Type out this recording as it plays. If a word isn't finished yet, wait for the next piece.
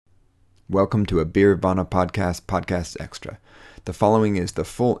Welcome to a Beervana podcast, Podcast Extra. The following is the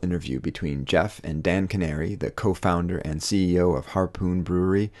full interview between Jeff and Dan Canary, the co-founder and CEO of Harpoon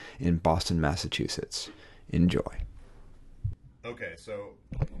Brewery in Boston, Massachusetts. Enjoy. Okay, so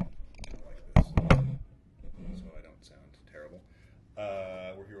like this, so I don't sound terrible.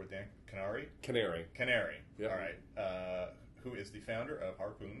 We're here with Dan Canary. Yep. All right. Who is the founder of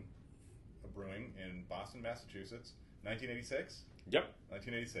Harpoon Brewing in Boston, Massachusetts, 1986? Yep.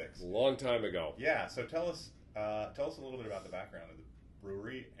 1986. A long time ago. Yeah. So tell us a little bit about the background of the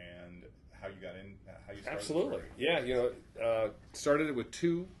brewery and how you got in, how you started. Absolutely. Yeah. Started it with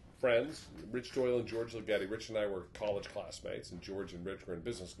two friends, Rich Doyle and George Ligeti. Rich and I were college classmates, and George and Rich were in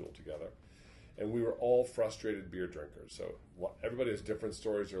business school together. And we were all frustrated beer drinkers. So everybody has different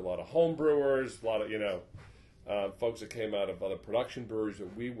stories. There are a lot of home brewers, a lot of, folks that came out of other production breweries,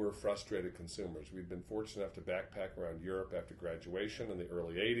 but we were frustrated consumers. We'd been fortunate enough to backpack around Europe after graduation in the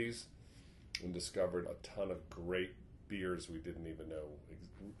early 80s and discovered a ton of great beers we didn't even know,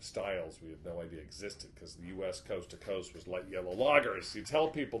 styles we had no idea existed, because the U.S. coast to coast was light yellow lagers. You tell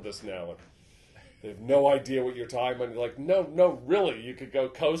people this now, and they have no idea what you're talking about. And you're like, no, really, you could go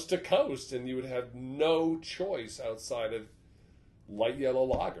coast to coast, and you would have no choice outside of light yellow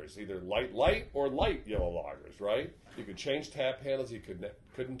lagers, either light or light yellow lagers, right? You could change tap handles, you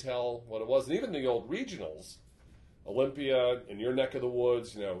couldn't tell what it was. And even the old regionals, Olympia, in your neck of the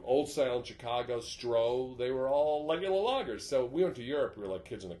woods, Old Sound, Chicago, Stroh, they were all light yellow lagers. So we went to Europe, we were like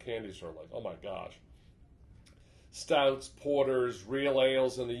kids in a candy store, like, oh my gosh. Stouts, porters, real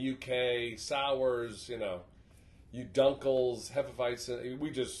ales in the UK, sours, Dunkels, Hefeweizen, we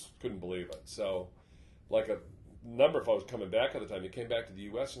just couldn't believe it. So, like a number of folks coming back at the time, you came back to the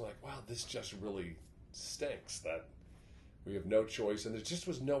U.S. and like, wow, this just really stinks that we have no choice. And there just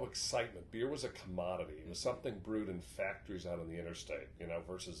was no excitement. Beer was a commodity. It was something brewed in factories out on the interstate,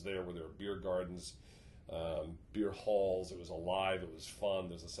 versus there where there were beer gardens, beer halls. It was alive. It was fun.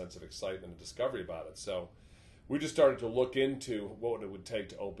 There's a sense of excitement and discovery about it. So we just started to look into what it would take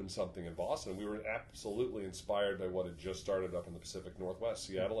to open something in Boston. We were absolutely inspired by what had just started up in the Pacific Northwest.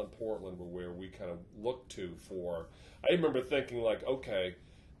 Seattle and Portland were where we kind of looked to for. I remember thinking like, okay,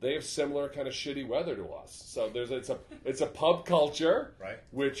 they have similar kind of shitty weather to us. So it's a pub culture, right?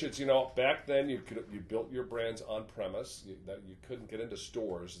 Which it's back then you built your brands on premise. That you couldn't get into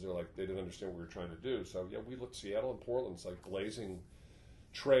stores. They didn't understand what we were trying to do. So yeah, we looked Seattle and Portland. It's like blazing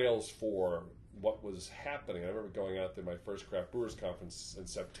trails for what was happening. I remember going out there, my first craft brewers conference in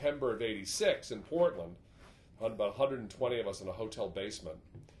September of '86 in Portland, about 120 of us in a hotel basement.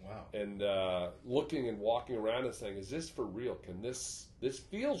 Wow. And looking and walking around and saying, is this for real? This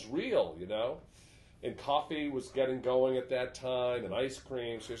feels real, And coffee was getting going at that time, and ice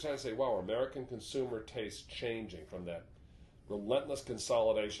cream. So you're trying to say, wow, American consumer taste changing from that relentless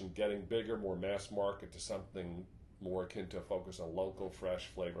consolidation, getting bigger, more mass market, to something more akin to a focus on local, fresh,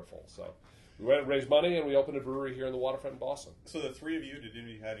 flavorful. So we went and raised money, and we opened a brewery here in the waterfront in Boston. So the three of you, did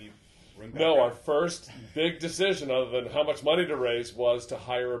any have any ring No, our background? first big decision, other than how much money to raise, was to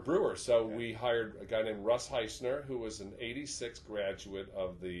hire a brewer. So we hired a guy named Russ Heisner, who was an '86 graduate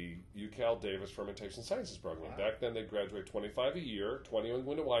of the UCal Davis Fermentation Sciences program. Wow. Back then, they'd graduate 25 a year, 20 would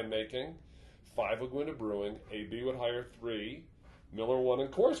go into winemaking, 5 would go into brewing, AB would hire 3, Miller 1, and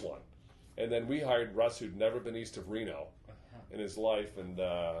Coors 1. And then we hired Russ, who'd never been east of Reno in his life, and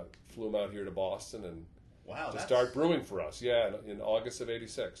flew him out here to Boston and Wow, to start brewing for us. Yeah, in August of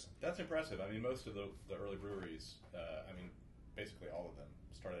 '86. That's impressive. I mean, most of the early breweries, basically all of them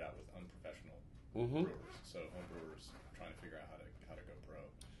started out with unprofessional brewers. So home brewers trying to figure out how to go pro.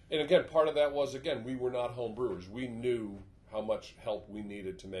 And again, part of that was, we were not home brewers. We knew how much help we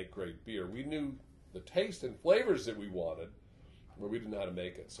needed to make great beer. We knew the taste and flavors that we wanted, but we didn't know how to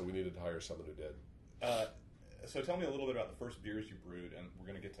make it. So we needed to hire someone who did. So tell me a little bit about the first beers you brewed, and we're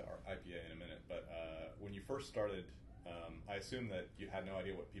going to get to our IPA in a minute. But when you first started, I assume that you had no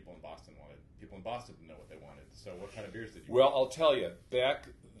idea what people in Boston wanted. People in Boston didn't know what they wanted. So what kind of beers did you? Well, I'll tell you. Back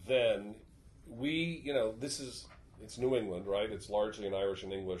then, it's New England, right? It's largely an Irish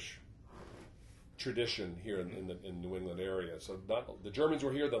and English tradition here in the New England area. So the Germans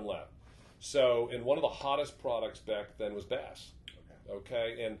were here, then left. So, and one of the hottest products back then was Bass.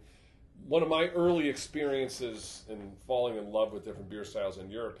 Okay, and one of my early experiences in falling in love with different beer styles in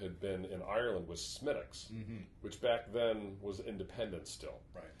Europe had been in Ireland with Smithwick's, which back then was independent still.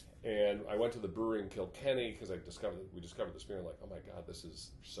 Right. And I went to the brewery in Kilkenny because we discovered this beer, and like, oh my God, this is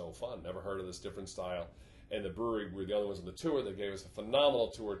so fun. Never heard of this different style. And the brewery, we were the only ones on the tour. They gave us a phenomenal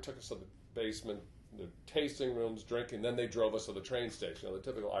tour, took us to the basement, the tasting rooms, drinking. Then they drove us to the train station, the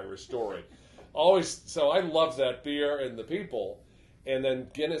typical Irish story. So I loved that beer and the people. And then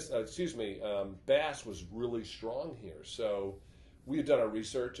Bass was really strong here. So we had done our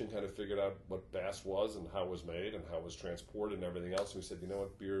research and kind of figured out what Bass was and how it was made and how it was transported and everything else. And we said, you know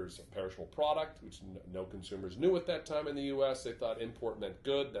what, beer is a perishable product, which no consumers knew at that time in the U.S. They thought import meant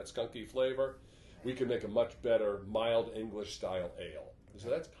good, that skunky flavor. We could make a much better, mild English-style ale. So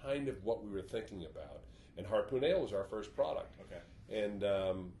that's kind of what we were thinking about. And Harpoon Ale was our first product. Okay. And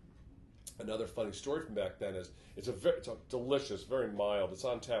another funny story from back then is it's a delicious, very mild. It's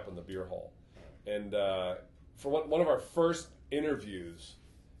on tap in the beer hall. And for one of our first interviews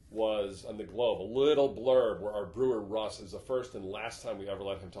was on the Globe, a little blurb where our brewer Russ is the first and last time we ever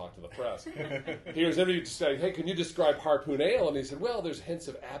let him talk to the press. He was interviewed to say, "Hey, can you describe Harpoon Ale?" And he said, "Well, there's hints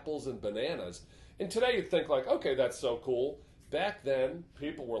of apples and bananas." And today you'd think like, okay, that's so cool. Back then,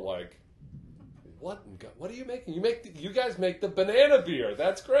 people were like, What are you making? You guys make the banana beer.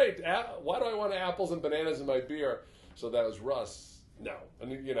 That's great. Why do I want apples and bananas in my beer? So that was Russ. No,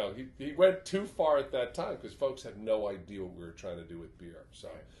 and he went too far at that time because folks had no idea what we were trying to do with beer. So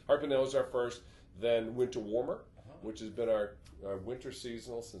Harpoon Ale was our first. Then Winter Warmer, which has been our winter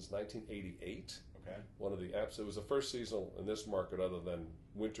seasonal since 1988. Okay. One of the apps. It was the first seasonal in this market other than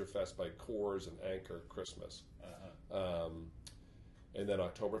Winterfest by Coors and Anchor Christmas. And then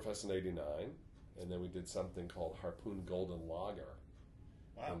Oktoberfest in '89. And then we did something called Harpoon Golden Lager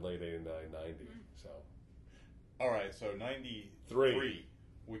in late '89, '90. So, all right. So '93,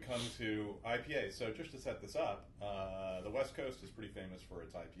 we come to IPA. So just to set this up, the West Coast is pretty famous for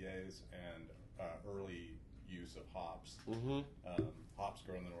its IPAs and early use of hops. Mm-hmm. Hops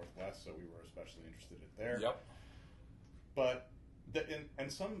grow in the Northwest, so we were especially interested in there. Yep. But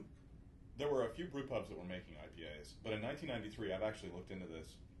there were a few brew pubs that were making IPAs. But in 1993, I've actually looked into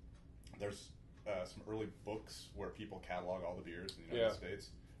this. There's some early books where people catalog all the beers in the United States.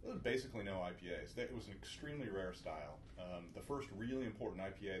 There was basically no IPAs. It was an extremely rare style. The first really important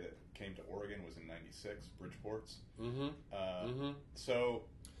IPA that came to Oregon was in '96, Bridgeport's. Mm-hmm. So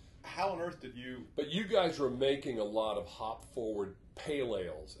how on earth did you... But you guys were making a lot of hop-forward pale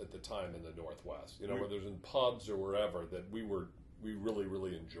ales at the time in the Northwest, whether it was in pubs or wherever, that we really,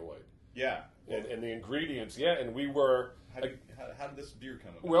 really enjoyed. Yeah. And the ingredients, and we were... How did this beer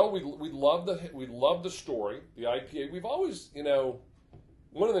come about? Well, we love the story, the IPA. We've always,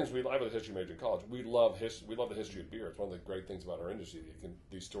 one of the things I was a history major in college. We love the history of beer. It's one of the great things about our industry.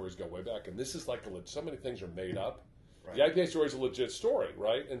 These stories go way back, and this is like so many things are made up. Right. The IPA story is a legit story,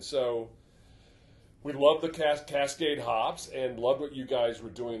 right? And so we love the Cascade hops and loved what you guys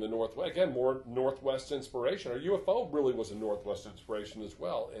were doing in the Northwest. Again, more Northwest inspiration. Our UFO really was a Northwest inspiration as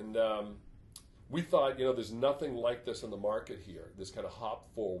well, and. We thought, there's nothing like this in the market here. This kind of hop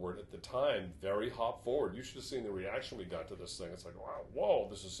forward at the time, very hop forward. You should have seen the reaction we got to this thing. It's like, wow, whoa,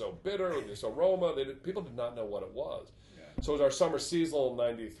 this is so bitter, this aroma. People did not know what it was. Yeah. So it was our summer seasonal in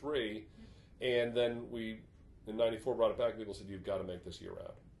 '93, and then we, in '94, brought it back, and people said, you've got to make this year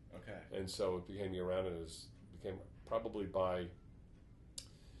round. Okay. And so it became year round, and it became probably by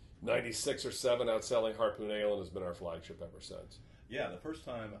 '96 or '7 outselling Harpoon Ale, and has been our flagship ever since. Yeah, the first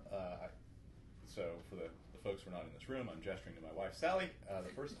time so for the folks who are not in this room, I'm gesturing to my wife, Sally.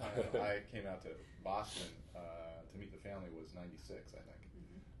 The first time I came out to Boston to meet the family was '96, I think.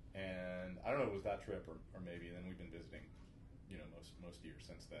 Mm-hmm. And I don't know if it was that trip or maybe, and then we've been visiting, most years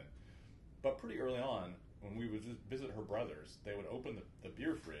since then. But pretty early on, when we would visit her brothers, they would open the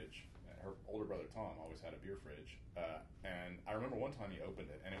beer fridge. Her older brother, Tom, always had a beer fridge. And I remember one time he opened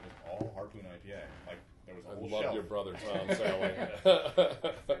it, and it was all Harpoon IPA. Like, there was a whole shelf. I love your brother, Tom, Sally.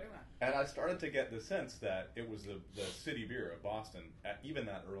 And I started to get the sense that it was the city beer of Boston, even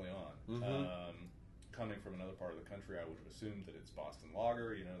that early on. Mm-hmm. Coming from another part of the country, I would have assumed that it's Boston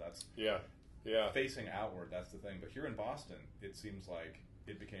lager. That's facing outward. That's the thing. But here in Boston, it seems like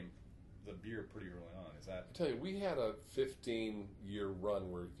it became the beer pretty early on. Is that? I tell you, we had a 15-year run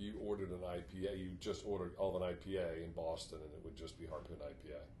where if you ordered an IPA, you just ordered an IPA in Boston, and it would just be Harpoon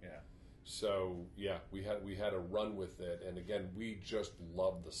IPA. Yeah. So we had a run with it, and again, we just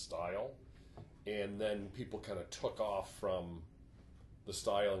loved the style, and then people kind of took off from the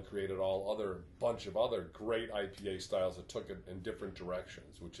style and created bunch of other great IPA styles that took it in different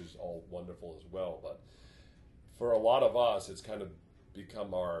directions, which is all wonderful as well. But for a lot of us, it's kind of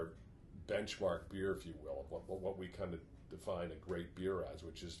become our benchmark beer, if you will, of what we kind of define a great beer as,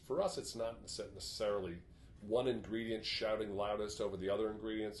 which is, for us, it's not necessarily one ingredient shouting loudest over the other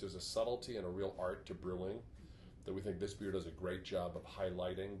ingredients. There's a subtlety and a real art to brewing that we think this beer does a great job of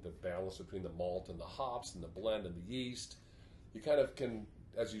highlighting, the balance between the malt and the hops and the blend and the yeast. You kind of can,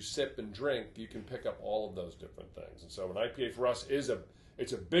 as you sip and drink, you can pick up all of those different things. And so an IPA for us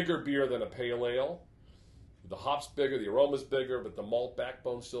it's a bigger beer than a pale ale, the hop's bigger, the aroma's bigger, but the malt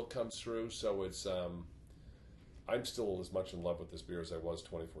backbone still comes through. So it's I'm still as much in love with this beer as I was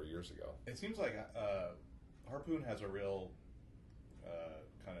 24 years ago. It seems like Harpoon has a real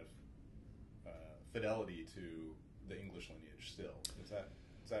kind of fidelity to the English lineage still. Is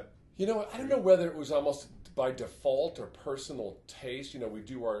that You know, I don't know whether it was almost by default or personal taste. You know, we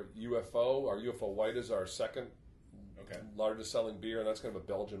do our UFO. Our UFO White is our second largest selling beer, and that's kind of a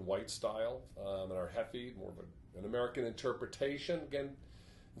Belgian white style. And our Heffy, more of an American interpretation, again,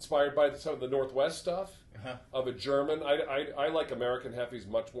 inspired by some of the Northwest stuff of a German. I like American Heffys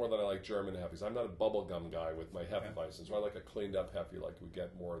much more than I like German Heffys. I'm not a bubblegum guy with my Hefeweizen, so I like a cleaned up Heffy like we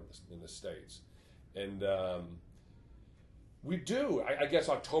get more in the States. And we do, I guess,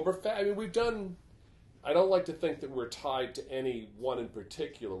 Oktoberfest. I mean, we've done, I don't like to think that we're tied to any one in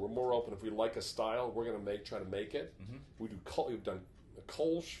particular. We're more open. If we like a style, we're going to try to make it. Mm-hmm. We've done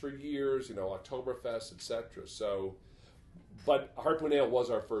Kolsch for years, you know, Oktoberfest, etc. So, but Harpoon Ale was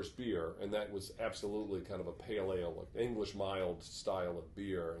our first beer, and that was absolutely kind of a pale ale, like English mild style of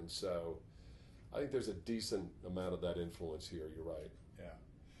beer. And so I think there's a decent amount of that influence here. You're right. Yeah.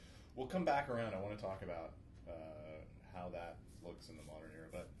 We'll come back around. I want to talk about how that looks in the modern era.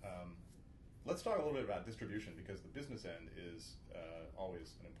 But let's talk a little bit about distribution, because the business end is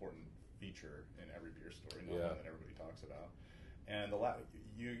always an important feature in every beer story, not one that everybody talks about. And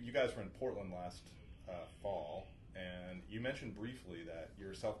you guys were in Portland last fall, and you mentioned briefly that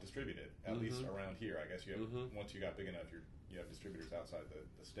you're self-distributed, at least around here. I guess you have, once you got big enough, you have distributors outside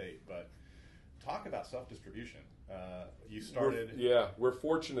the state. But talk about self-distribution. You started... We're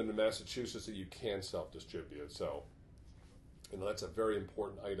fortunate in Massachusetts that you can self-distribute. So, you know, that's a very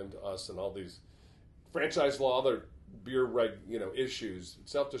important item to us, and all these franchise law, other beer issues.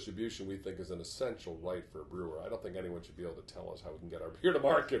 Self-distribution, we think, is an essential right for a brewer. I don't think anyone should be able to tell us how we can get our beer to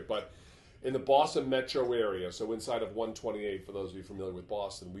market, but in the Boston metro area, so inside of 128, for those of you familiar with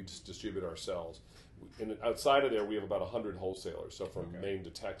Boston, we just distribute ourselves. And outside of there, we have about 100 wholesalers, so from Maine to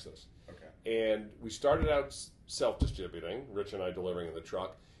Texas. Okay. And we started out self-distributing, Rich and I delivering in the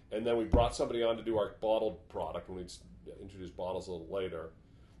truck, and then we brought somebody on to do our bottled product when we introduced bottles a little later.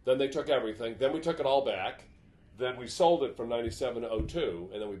 Then they took everything. Then we took it all back. Then we sold it from 97 to 02,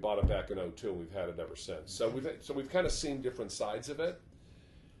 and then we bought it back in 02, and we've had it ever since. So we've kind of seen different sides of it.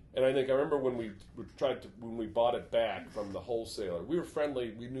 And I remember when we bought it back from the wholesaler, we were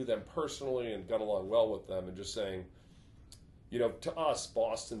friendly. We knew them personally and got along well with them, and just saying, you know, to us,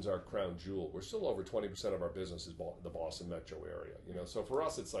 Boston's our crown jewel. We're still over 20% of our business is the Boston metro area. You know, so for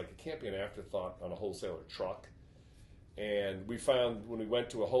us, it's like it can't be an afterthought on a wholesaler truck. And we found when we went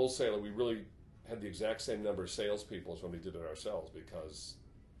to a wholesaler, we really had the exact same number of salespeople as when we did it ourselves, because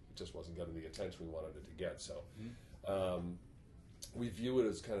it just wasn't getting the attention we wanted it to get. So we view it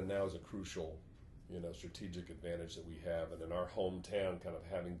as kind of now as a crucial, you know, strategic advantage that we have, and in our hometown, kind of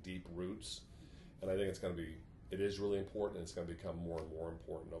having deep roots. And I think it is really important, and it's going to become more and more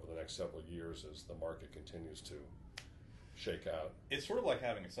important over the next several years as the market continues to shake out. It's sort of like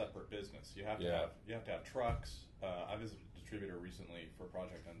having a separate business. You have to have trucks. I visited a distributor recently for a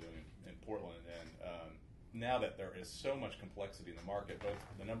project I'm doing in Portland, and now that there is so much complexity in the market, both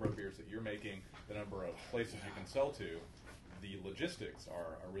the number of beers that you're making, the number of places you can sell to, the logistics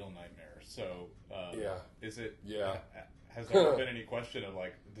are a real nightmare. So, is it? Yeah. Has there ever been any question of,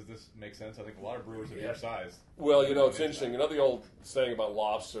 like, does this make sense? I think a lot of brewers of your size. Well, you know, it's interesting. You know the old saying about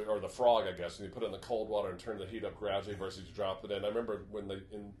lobster, or the frog, I guess, and you put it in the cold water and turn the heat up gradually versus you drop it in. I remember in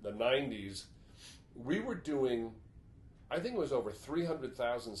the 90s, we were doing, I think it was over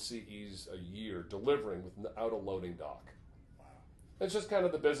 300,000 CEs a year delivering without a loading dock. Wow. It's just kind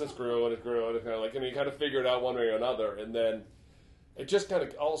of the business grew, and it grew, and it kind of like, and you kind of figure it out one way or another, and then it just kind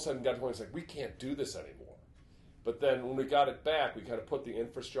of all of a sudden got to the point, it's like, we can't do this anymore. But then when we got it back, we kind of put the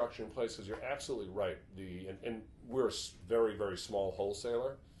infrastructure in place, because you're absolutely right. And we're a very, very small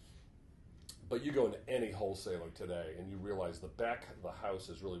wholesaler. But you go into any wholesaler today, and you realize the back of the house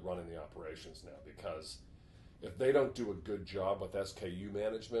is really running the operations now, because if they don't do a good job with SKU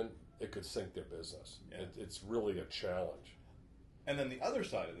management, it could sink their business. Yeah. It's really a challenge. And then the other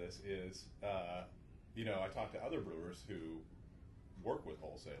side of this is, you know, I talk to other brewers who work with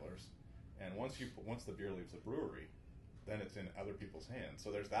wholesalers, and once the beer leaves the brewery, then it's in other people's hands.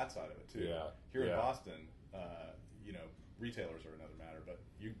 So there's that side of it too. Yeah. Here in Boston, you know, retailers are another matter, but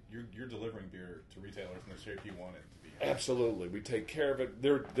you're delivering beer to retailers in the shape you want it to be. Absolutely, we take care of it.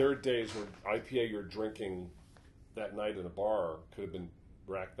 There are days where IPA you're drinking that night in a bar could have been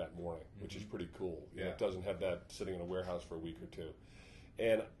racked that morning, which is pretty cool. Yeah. It doesn't have that sitting in a warehouse for a week or two.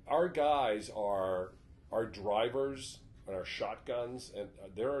 And our guys are our drivers shotguns, and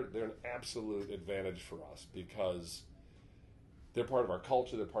they're an absolute advantage for us because they're part of our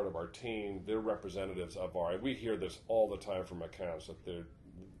culture, they're part of our team, they're representatives of our. And we hear this all the time from accounts that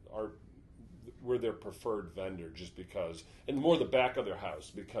we're their preferred vendor just because, and more the back of their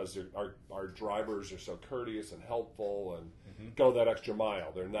house because our drivers are so courteous and helpful and go that extra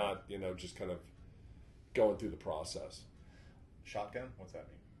mile. They're not, just kind of going through the process. Shotgun? What's that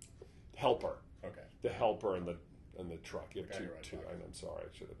mean? Helper. Okay. The helper and the truck. You have two. I'm sorry,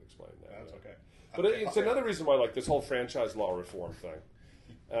 I should have explained that. That's okay. But it's another reason why, like this whole franchise law reform thing.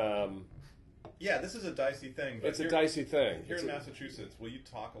 Yeah, this is a dicey thing. It's a dicey thing. Here in Massachusetts, will you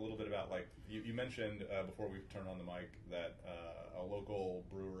talk a little bit about, like, you mentioned before we turned on the mic that a local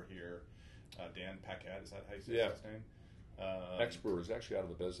brewer here, Dan Paquette, is that how you say his name? Ex-brewer is actually out of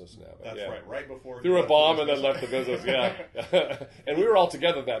the business now. That's right. Right before threw a bomb and then left the business. Yeah, and we were all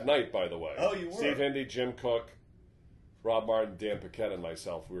together that night, by the way. Oh, you were. Steve Hindy, Jim Cook, Rob Martin, Dan Paquette, and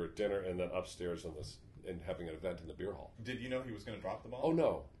myself. We were at dinner and then upstairs and having an event in the beer hall. Did you know he was going to drop the bomb? Oh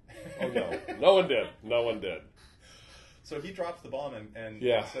no, no one did. No one did. So he drops the bomb and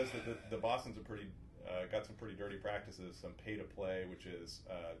says that the Boston's got some pretty dirty practices, some pay to play, which is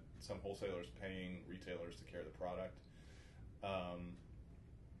some wholesalers paying retailers to carry the product.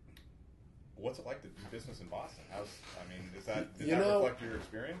 What's it like to do business in Boston? Does that reflect your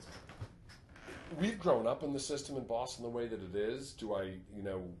experience? We've grown up in the system in Boston the way that it is.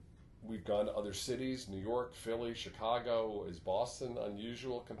 We've gone to other cities, New York, Philly, Chicago. Is Boston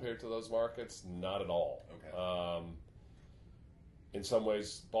unusual compared to those markets? Not at all. Okay. In some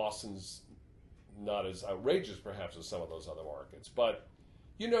ways, Boston's not as outrageous perhaps as some of those other markets, but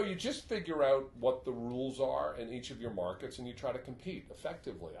you just figure out what the rules are in each of your markets and you try to compete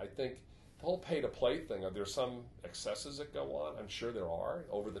effectively. I think the whole pay-to-play thing, are there some excesses that go on? I'm sure there are,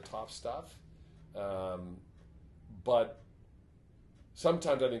 over-the-top stuff. But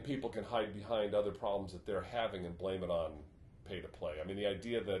sometimes I think people can hide behind other problems that they're having and blame it on pay-to-play. I mean, the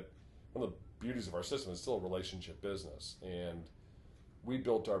idea that one of the beauties of our system is still a relationship business, and we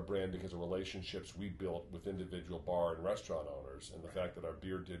built our brand because of relationships we built with individual bar and restaurant owners, and the fact that our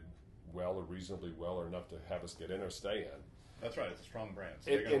beer did well or reasonably well or enough to have us get in or stay in. That's right. It's a strong brand.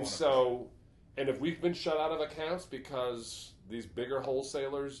 And if we've been shut out of accounts because these bigger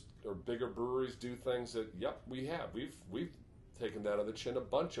wholesalers or bigger breweries do things that, we have. We've taken that on the chin a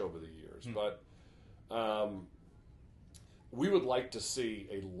bunch over the years. But we would like to see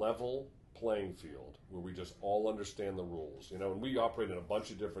a level playing field where we just all understand the rules. And we operate in a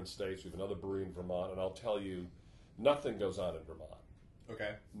bunch of different states. We have another brewery in Vermont, and I'll tell you, nothing goes on in Vermont.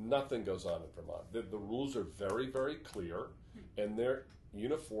 Okay. Nothing goes on in Vermont. The rules are very, very clear, and they're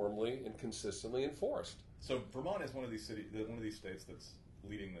uniformly and consistently enforced. So Vermont is one of these states that's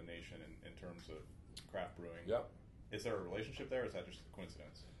leading the nation in terms of craft brewing. Yep. Is there a relationship there, or is that just a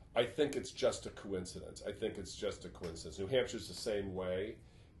coincidence? I think it's just a coincidence. New Hampshire's the same way,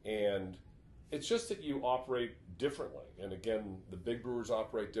 and it's just that you operate differently. And again, the big brewers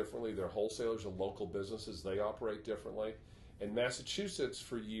operate differently. Their wholesalers and local businesses, they operate differently. In Massachusetts,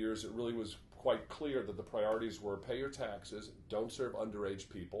 for years, it really was quite clear that the priorities were pay your taxes, don't serve underage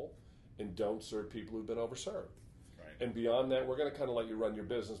people, and don't serve people who've been overserved. Right. And beyond that, we're going to kind of let you run your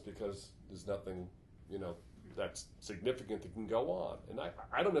business because there's nothing, that's significant that can go on. And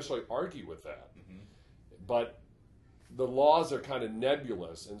I don't necessarily argue with that. But the laws are kind of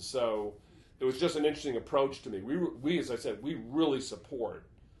nebulous, and so it was just an interesting approach to me. We, as I said, we really support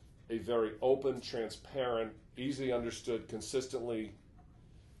a very open, transparent, easily understood, consistently,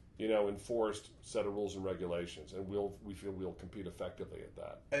 enforced set of rules and regulations, and we feel we'll compete effectively at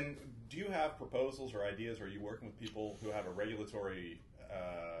that. And do you have proposals or ideas? Or are you working with people who have a regulatory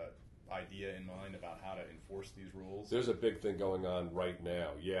idea in mind about how to enforce these rules? There's a big thing going on right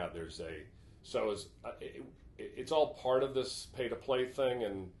now. Yeah, it's all part of this pay-to-play thing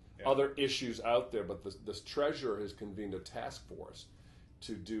and other issues out there, but this treasurer has convened a task force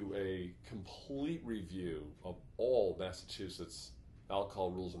to do a complete review of all Massachusetts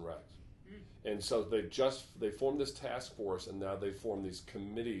alcohol rules and regs. And so they formed this task force, and now they form these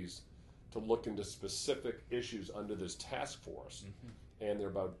committees to look into specific issues under this task force. And there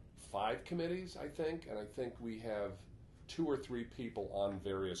are about 5 committees, I think, and I think we have 2 or 3 people on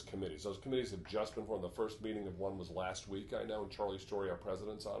various committees. Those committees have just been formed. The first meeting of one was last week, I know, and Charlie Story, our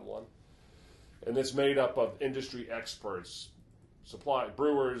president's on one. And it's made up of industry experts,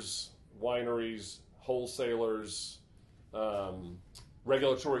 brewers, wineries, wholesalers,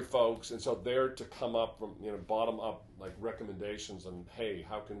 regulatory folks, and so they're to come up from bottom up like recommendations on, hey,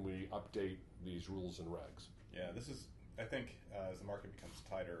 how can we update these rules and regs? Yeah, this is, I think, as the market becomes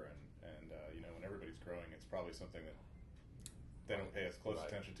tighter and when everybody's growing, it's probably something that they don't pay as close Right.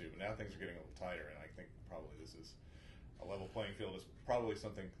 attention to. But now things are getting a little tighter, and I think probably this is a level playing field is probably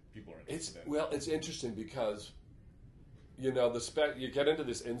something people are interested in. Well, it's interesting because you get into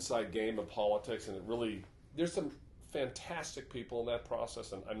this inside game of politics, and there's some fantastic people in that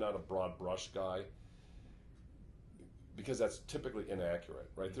process, and I'm not a broad brush guy because that's typically inaccurate,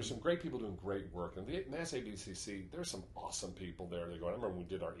 right? Mm-hmm. There's some great people doing great work, and the Mass ABCC, there's some awesome people there. I remember when we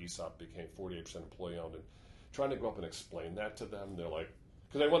did our ESOP, became 48% employee owned, and trying to go up and explain that to them, they're like,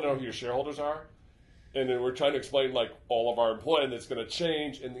 because they want to know who your shareholders are. And then we're trying to explain, like, all of our employees, and it's going to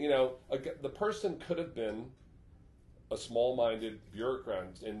change. And, the person could have been a small-minded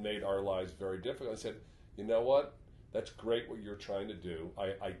bureaucrat and made our lives very difficult. I said, you know what? That's great what you're trying to do.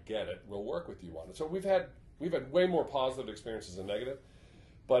 I get it. We'll work with you on it. So we've had way more positive experiences than negative.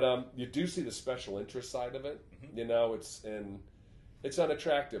 But you do see the special interest side of it. Mm-hmm. It's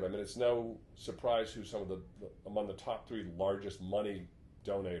unattractive. I mean, it's no surprise who some of among the top 3 largest money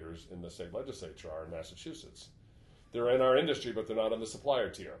donators in the state legislature are in Massachusetts. They're in our industry, but they're not on the supplier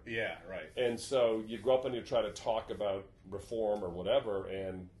tier. Yeah, right. And so you go up and you try to talk about reform or whatever,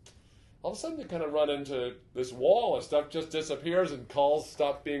 and all of a sudden you kind of run into this wall and stuff just disappears and calls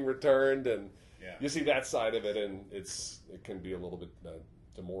stop being returned, and you see that side of it, and it can be a little bit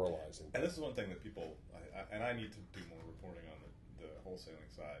demoralizing. And this is one thing that people, I need to do more reporting on the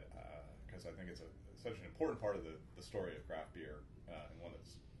wholesaling side, because I think it's such an important part of the story of craft beer, and one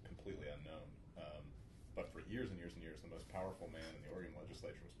that's completely unknown. But for years and years and years, the most powerful man in the Oregon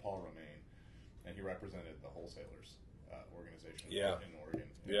legislature was Paul Romaine, and he represented the wholesalers organization in Oregon.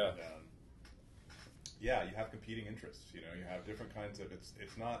 And, you have competing interests. You have different kinds of.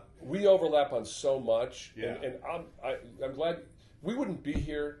 It's not. We overlap on so much, Yeah. and I'm glad. We wouldn't be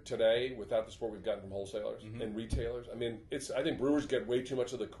here today without the support we've gotten from wholesalers Mm-hmm. and retailers. I mean, I think brewers get way too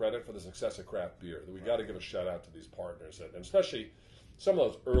much of the credit for the success of craft beer. We got to give a shout out to these partners, and especially some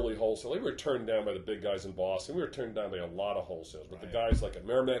of those early wholesalers. We were turned down by the big guys in Boston. We were turned down by a lot of wholesalers, but the guys like at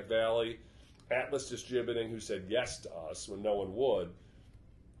Merrimack Valley, Atlas Distributing, who said yes to us when no one would,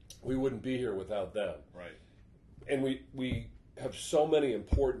 we wouldn't be here without them. Right. And we have so many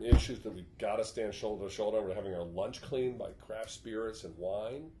important issues that we've got to stand shoulder to shoulder. We're having our lunch cleaned by craft spirits and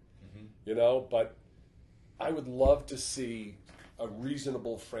wine, but I would love to see a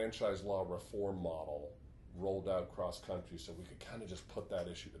reasonable franchise law reform model rolled out cross country so we could kind of just put that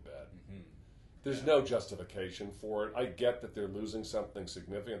issue to bed. Mm-hmm. There's no justification for it. I get that they're losing something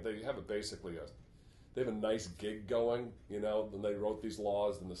significant. They have they have a nice gig going, when they wrote these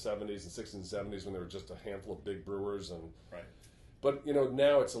laws in the 70s and 60s and 70s when there were just a handful of big brewers. Right. But,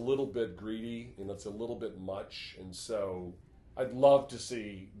 now it's a little bit greedy, it's a little bit much. And so I'd love to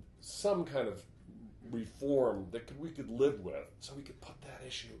see some kind of reform that we could live with so we could put that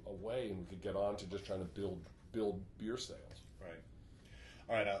issue away and we could get on to just trying to build beer sales. Right.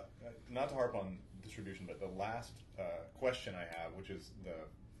 All right. Not to harp on distribution, but the last question I have, which is the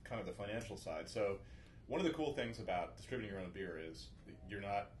kind of the financial side. So one of the cool things about distributing your own beer is you're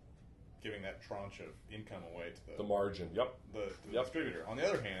not giving that tranche of income away to the margin. Yep. The distributor. On the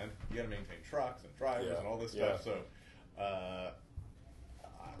other hand, you got to maintain trucks and drivers and all this stuff. So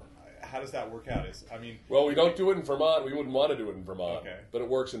how does that work out? Well, we don't do it in Vermont. We wouldn't want to do it in Vermont. Okay. But it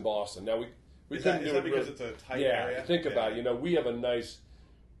works in Boston. Now we couldn't do it because it's a tight area. Yeah. Think about it. We have a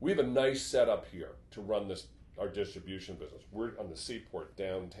nice setup here to run our distribution business. We're on the seaport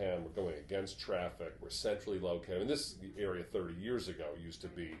downtown. We're going against traffic. We're centrally located. And this area 30 years ago used to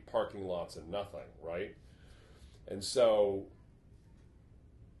be parking lots and nothing, right? And so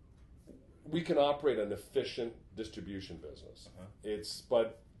we can operate an efficient distribution business. Uh-huh. It's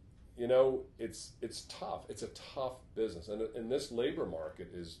tough. It's a tough business, and this labor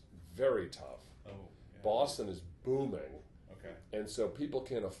market is very tough. Oh, yeah. Boston is booming. Okay. And so people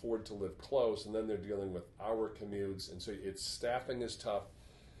can't afford to live close, and then they're dealing with hour commutes, and so staffing is tough.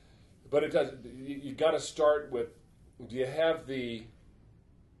 But it does. You got to start with: do you have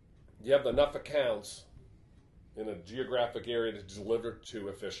enough accounts in a geographic area to deliver to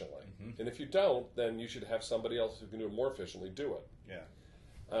efficiently? Mm-hmm. And if you don't, then you should have somebody else who can do it more efficiently do it.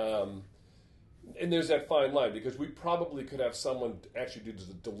 Yeah. And there's that fine line, because we probably could have someone actually do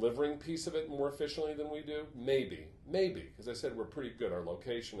the delivering piece of it more efficiently than we do. Maybe. Because I said we're pretty good, our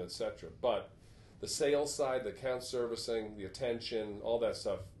location, etc. But the sales side, the account servicing, the attention, all that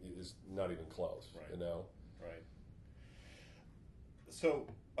stuff is not even close. Right. Right. So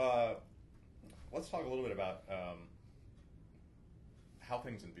let's talk a little bit about how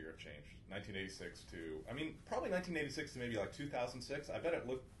things in beer have changed. 1986 to, probably 1986 to maybe like 2006. I bet it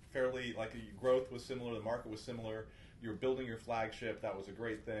looked fairly like growth was similar, the market was similar. You were building your flagship, that was a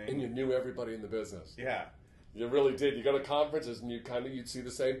great thing. And you knew everybody in the business. Yeah. You really did. You go to conferences and you'd see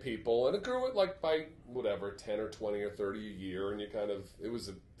the same people, and it grew it like by whatever 10 or 20 or 30 a year, and it was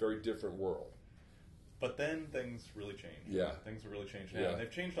a very different world. But then things really changed. Yeah, things have really changed now. Yeah. And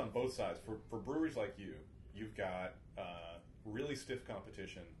they've changed on both sides. For breweries like you, you've got really stiff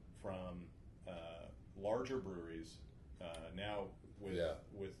competition from larger breweries now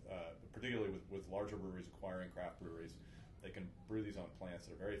with particularly with larger breweries acquiring craft breweries. They can brew these on plants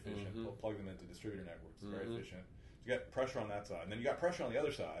that are very efficient. They'll plug them into distributor networks. It's very efficient. So you got pressure on that side. And then you got pressure on the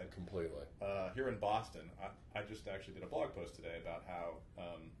other side. Completely. Here in Boston, I just actually did a blog post today about how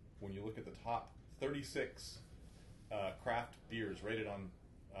when you look at the top 36 craft beers rated on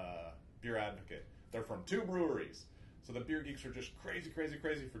Beer Advocate, they're from 2 breweries. So the beer geeks are just crazy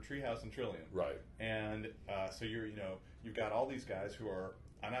for Treehouse and Trillium. Right. And so you've got all these guys who are,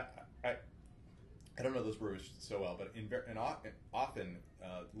 and I don't know those breweries so well, but often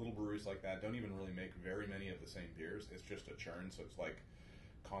little breweries like that don't even really make very many of the same beers. It's just a churn, so it's like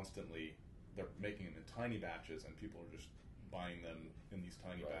constantly they're making them in tiny batches, and people are just buying them in these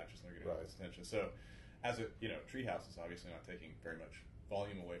tiny batches, and they're getting all this attention. So, as Treehouse is obviously not taking very much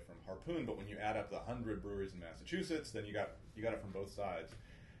volume away from Harpoon, but when you add up the 100 breweries in Massachusetts, then you got it from both sides,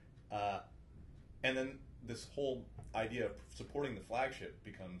 and then this whole idea of supporting the flagship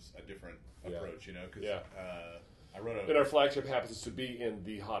becomes a different approach, because I wrote and our flagship happens to be in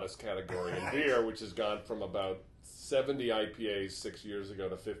the hottest category in beer, which has gone from about 70 IPAs 6 years ago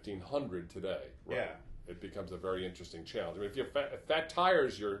to 1,500 today. Right? Yeah. It becomes a very interesting challenge. I mean, if Fat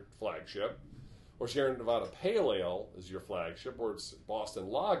Tire's your flagship, or Sierra Nevada Pale Ale is your flagship, or it's Boston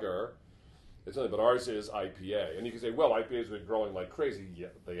Lager, it's only, but ours is IPA. And you can say, well, IPAs have been growing like crazy. Yeah,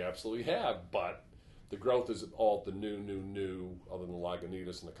 they absolutely have, but the growth is all the new, other than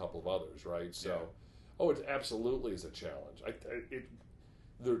Lagunitas and a couple of others, right? So, it absolutely is a challenge.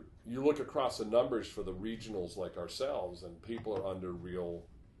 You look across the numbers for the regionals like ourselves, and people are under real,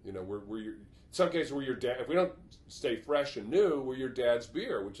 in some cases we're your dad. If we don't stay fresh and new, we're your dad's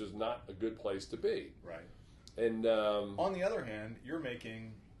beer, which is not a good place to be. Right. And on the other hand, you're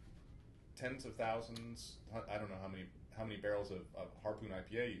making tens of thousands. I don't know how many barrels of Harpoon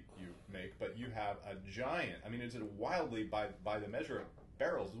IPA you make, but you have a giant. I mean, it's a wildly by the measure of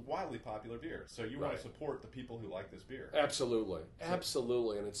barrels, wildly popular beer. So you want to support the people who like this beer. Absolutely,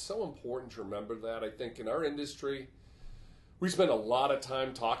 and it's so important to remember that. I think in our industry, we spend a lot of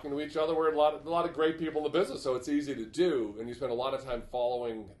time talking to each other. We're a lot of great people in the business, so it's easy to do. And you spend a lot of time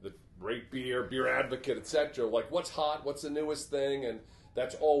following the great beer, Beer Advocate, etc. Like what's hot, what's the newest thing, and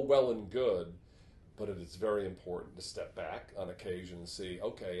that's all well and good. But it is very important to step back on occasion and see,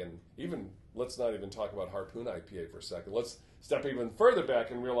 okay, and even let's not even talk about Harpoon IPA for a second. Let's step even further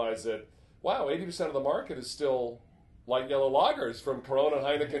back and realize that, wow, 80% of the market is still light yellow lagers, from Corona,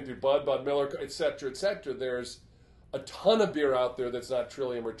 Heineken to Bud Miller, etc., etc. There's a ton of beer out there that's not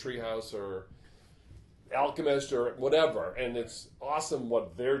Trillium or Treehouse or Alchemist or whatever, and it's awesome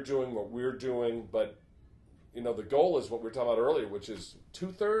what they're doing, what we're doing, but the goal is what we were talking about earlier, which is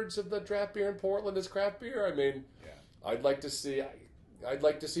 2/3 of the draft beer in Portland is craft beer. I mean, I'd like to see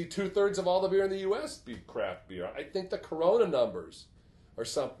 2/3 of all the beer in the U.S. be craft beer. I think the Corona numbers are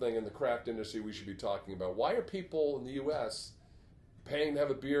something in the craft industry we should be talking about. Why are people in the U.S. paying to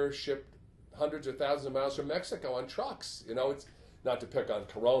have a beer shipped hundreds or thousands of miles from Mexico on trucks? It's not to pick on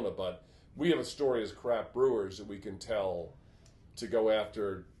Corona, but we have a story as craft brewers that we can tell to go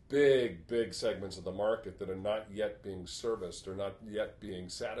after big segments of the market that are not yet being serviced or not yet being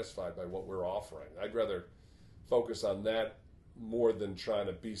satisfied by what we're offering. I'd rather focus on that more than trying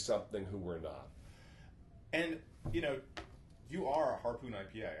to be something who we're not. And, you are a Harpoon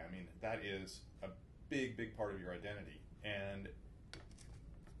IPA. I mean, that is a big part of your identity. And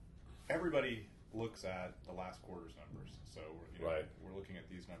everybody looks at the last quarter's numbers. So, we're looking at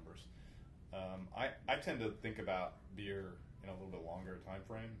these numbers. I tend to think about beer in a little bit longer time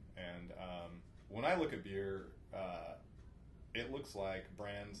frame, and when I look at beer, it looks like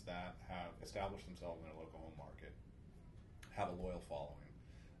brands that have established themselves in a local home market, have a loyal following,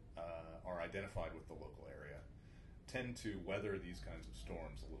 are identified with the local area, tend to weather these kinds of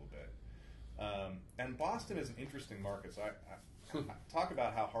storms a little bit. And Boston is an interesting market. So I talk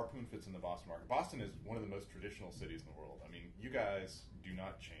about how Harpoon fits in the Boston market. Boston is one of the most traditional cities in the world. I mean, you guys do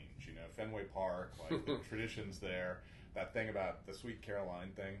not change. Fenway Park, like the traditions there. That thing about the Sweet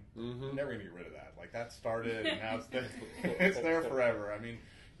Caroline thing, never gonna get rid of that. Like that started, and now it's there. It's there forever. I mean,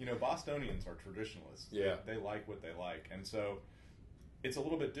 Bostonians are traditionalists. Yeah, they like what they like, and so it's a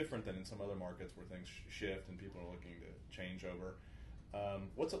little bit different than in some other markets where things shift and people are looking to change over.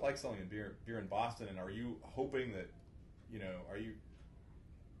 What's it like selling beer in Boston? And are you hoping that,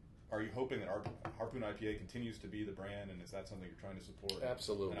 are you hoping that Harpoon IPA continues to be the brand, and is that something you're trying to support?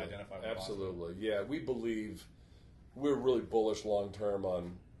 Absolutely. And identify with Absolutely. Yeah, we believe we're really bullish long term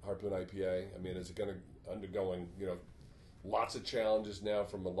on Harpoon IPA. I mean, is it going to undergoing lots of challenges now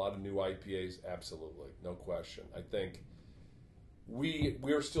from a lot of new IPAs? Absolutely, no question. I think we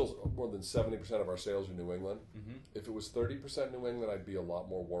are still more than 70% of our sales are New England. Mm-hmm. If it was 30% New England, I'd be a lot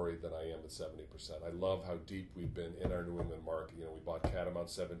more worried than I am at 70%. I love how deep we've been in our New England market. We bought Catamount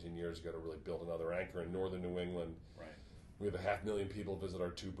 17 years ago to really build another anchor in northern New England. Right. We have 500,000 people visit our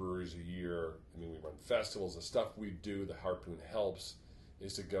 2 breweries a year. I mean, we run festivals. The stuff we do, the Harpoon helps,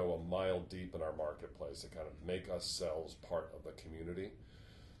 is to go a mile deep in our marketplace to kind of make ourselves part of the community.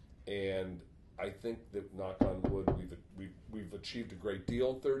 And I think that, knock on wood, we've achieved a great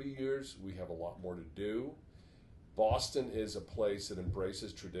deal in 30 years. We have a lot more to do. Boston is a place that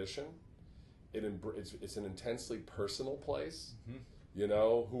embraces tradition. It's an intensely personal place.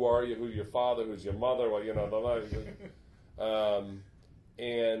 Mm-hmm. Who are you? Who's your father? Who's your mother? Well,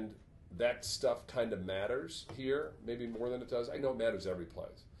 and that stuff kind of matters here, maybe more than it does. I know it matters every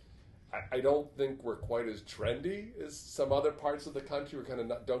place. I don't think we're quite as trendy as some other parts of the country. We kind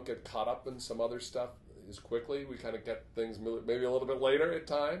of don't get caught up in some other stuff as quickly. We kind of get things maybe a little bit later at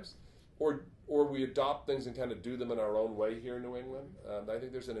times, or we adopt things and kind of do them in our own way here in New England. I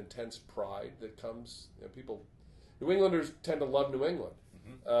think there's an intense pride that comes. New Englanders tend to love New England,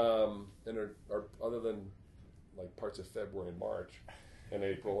 and are other than like parts of February and March, and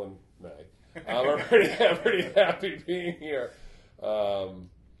April and May, are pretty happy being here.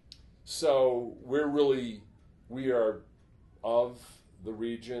 So we are of the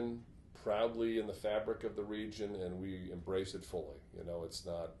region, proudly in the fabric of the region, and we embrace it fully. It's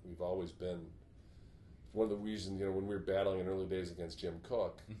not. We've always been one of the reasons. When we were battling in early days against Jim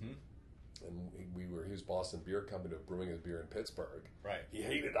Cook, and his Boston Beer Company of brewing his beer in Pittsburgh. Right. He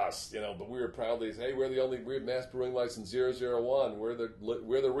hated us, but we were proudly say, hey, we have mass brewing license 001. We're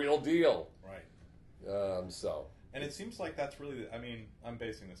the real deal. Right. And it seems like that's really. I'm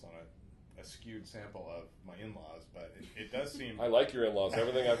basing this on a skewed sample of my in-laws, but it does seem. I like your in-laws.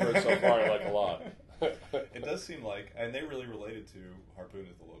 Everything I've heard so far, I like a lot. It does seem like, and they really related to Harpoon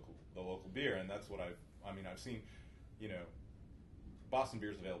as the local beer, and that's what I've seen. Boston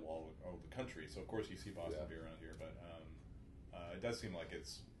beer is available all over the country, so of course you see Boston beer around here, but it does seem like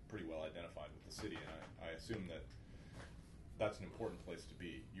it's pretty well identified with the city, and I assume that that's an important place to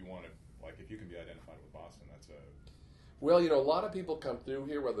be. You want to, if you can be identified with Boston, that's a... Well, a lot of people come through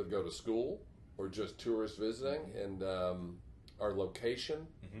here, whether to go to school or just tourists visiting, and our location,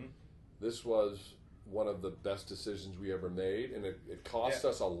 this was one of the best decisions we ever made, and it cost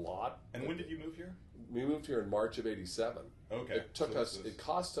us a lot. And when did you move here? We moved here in March of '87. Okay. It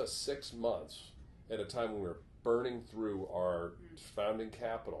cost us 6 months at a time when we were burning through our founding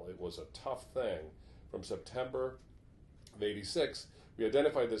capital. It was a tough thing. From September of '86, we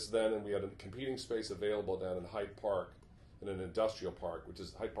identified this then, and we had a competing space available down in Hyde Park, in an industrial park, which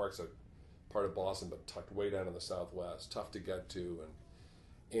is, Hyde Park's a part of Boston, but tucked way down in the southwest, tough to get to.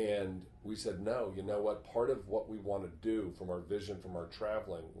 And we said, no, you know what? Part of what we want to do from our vision, from our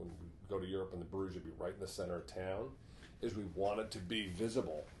traveling, when we go to Europe and the breweries would be right in the center of town, is we want it to be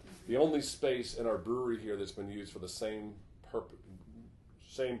visible. The only space in our brewery here that's been used for the same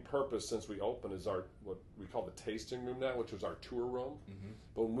purpose since we opened is our, what we call the tasting room now, which was our tour room.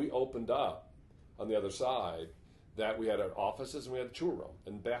 But when we opened up on the other side, that we had our offices and we had the tour room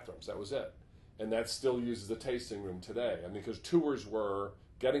and bathrooms. That was it. And that still uses the tasting room today. Because tours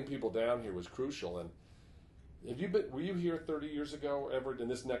getting people down here was crucial. And were you here 30 years ago, ever in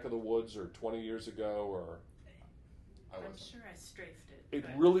this neck of the woods, or 20 years ago, or? I'm sure I strafed it. It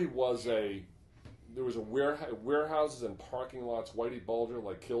really was there was warehouses and parking lots. Whitey Bulger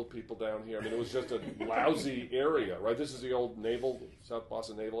killed people down here. It was just a lousy area, right? This is the old South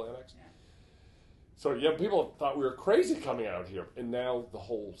Boston Naval Annex. Yeah. So people thought we were crazy coming out here, and now the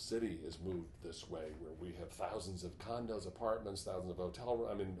whole city has moved this way, where we have thousands of condos, apartments, thousands of hotel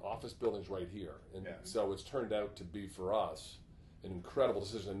rooms, office buildings right here, and so it's turned out to be for us an incredible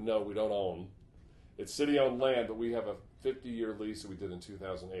decision. No, we don't own. It's city-owned land, but we have a 50-year lease that we did in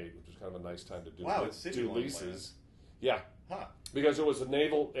 2008, which was kind of a nice time to do. Wow, it's city-owned leases. Land. Yeah, because it was a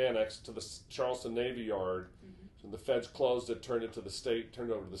naval annex to the Charleston Navy Yard. And the feds closed it, turned it to the state, turned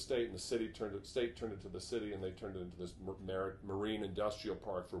it over to the state, and the turned it to the city, and they turned it into this marine industrial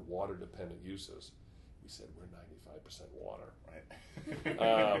park for water-dependent uses. We said we're 95% water.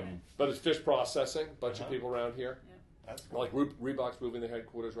 Right. But it's fish processing, bunch of people around here. Yeah. That's cool. Reebok's moving their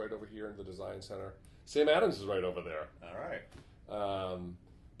headquarters right over here in the design center. Sam Adams is right over there. All right.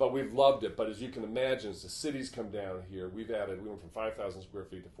 But we've loved it. But as you can imagine, as the cities come down here, we went from 5,000 square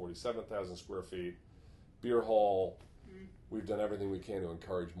feet to 47,000 square feet, beer hall. We've done everything we can to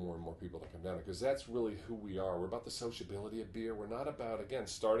encourage more and more people to come down, because that's really who we are. We're about the sociability of beer. We're not about, again,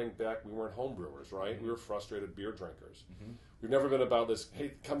 starting back, we weren't home brewers, right? We were frustrated beer drinkers. We've never been about this,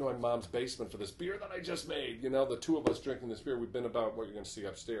 hey, come to my mom's basement for this beer that I just made. You know, the two of us drinking this beer. We've been about what you're going to see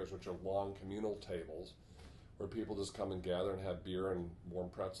upstairs, which are long communal tables where people just come and gather and have beer and warm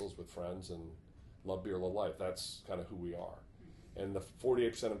pretzels with friends and love beer, love life. That's kind of who we are. And the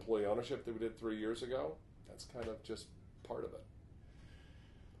 48% employee ownership that we did 3 years ago, that's kind of just part of it.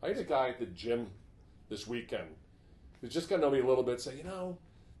 I had a guy at the gym this weekend who's just got to know me a little bit, say, you know,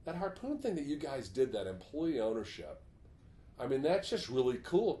 that Harpoon thing that you guys did, that employee ownership, I mean, that's just really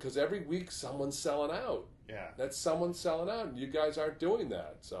cool, because every week someone's selling out. Yeah. That's someone selling out, and you guys aren't doing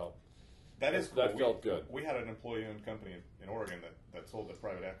that. So that is cool. That felt good. We had an employee-owned company in Oregon that sold to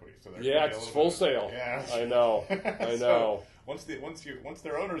private equity. So it's full sale. Yeah, I know. I know. So once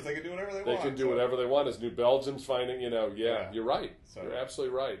they're owners, they can do whatever they want. They can do whatever they want. As New Belgium's finding, you're right. So, you're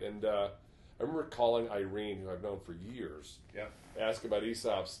absolutely right. And I remember calling Irene, who I've known for years, ask about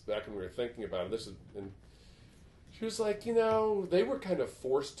ESOPs back when we were thinking about it. And she was like, they were kind of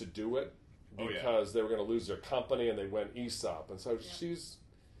forced to do it because they were going to lose their company, and they went ESOP. And so she was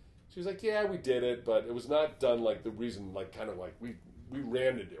like, yeah, we did it, but it was not done like the reason, like kind of like we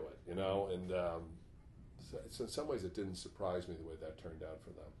ran to do it, and so in some ways it didn't surprise me the way that turned out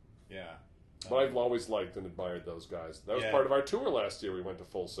for them. Yeah. But I've always liked and admired those guys. That was part of our tour last year. We went to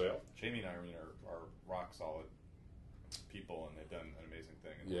Full Sail. Jamie and Irene are rock solid people, and they've done an amazing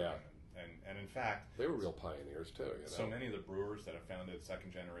thing. And in fact, they were real pioneers too. So many of the brewers that have founded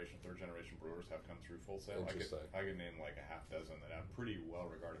second generation, third generation brewers have come through Full Sail. I could name like a half dozen that have pretty well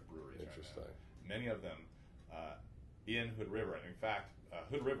regarded breweries. Interesting. Right now. Many of them in Hood River, and in fact,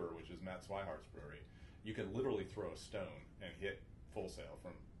 Hood River, which is Matt Swihart's brewery, you can literally throw a stone and hit Full Sail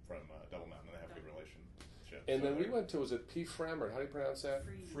from Double Mountain, and they have a good relationship. And then we went to, was it P. Fremert? How do you pronounce that?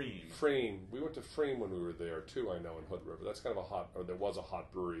 Freem. We went to Freem when we were there too, I know, in Hood River. That's kind of there was a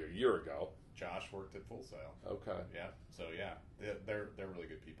hot brewery a year ago. Josh worked at Full Sail. Okay. Yeah. So they're really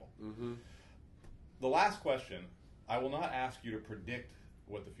good people. Mm-hmm. The last question, I will not ask you to predict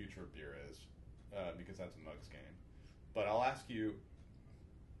what the future of beer is, because that's a mug's game. But I'll ask you,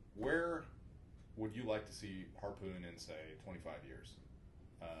 where would you like to see Harpoon in, say, 25 years?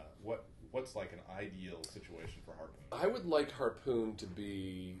 What's like an ideal situation for Harpoon? I would like Harpoon to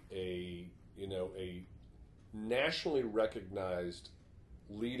be a nationally recognized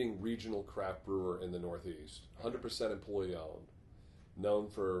leading regional craft brewer in the Northeast, 100% employee owned, known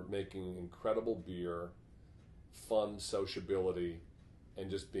for making incredible beer, fun sociability, and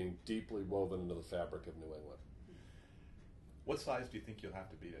just being deeply woven into the fabric of New England. What size do you think you'll have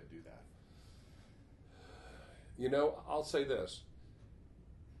to be to do that? I'll say this.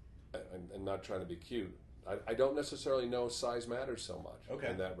 I'm not trying to be cute. I don't necessarily know size matters so much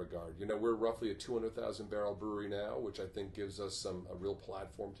in that regard. We're roughly a 200,000 barrel brewery now, which I think gives us a real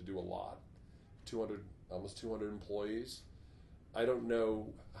platform to do a lot. Almost 200 employees. I don't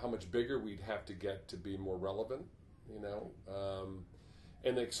know how much bigger we'd have to get to be more relevant.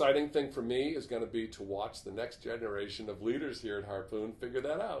 And the exciting thing for me is going to be to watch the next generation of leaders here at Harpoon figure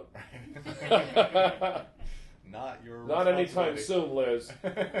that out. Not anytime soon, Liz.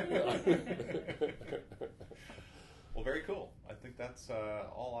 Well, very cool. I think that's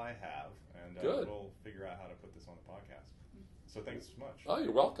all I have, and Good. We'll figure out how to put this on the podcast. So thanks so much. Oh,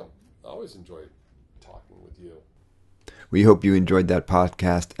 you're welcome. I always enjoy talking with you. We hope you enjoyed that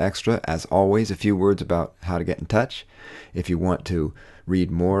podcast extra. As always, a few words about how to get in touch. If you want to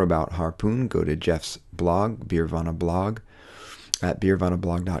read more about Harpoon, go to Jeff's blog, Beervana blog, at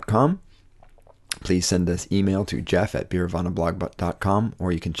beervanablog.com. Please send us email to jeff@beervanablog.com,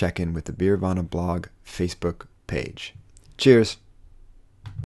 or you can check in with the Beervana blog Facebook page. Cheers!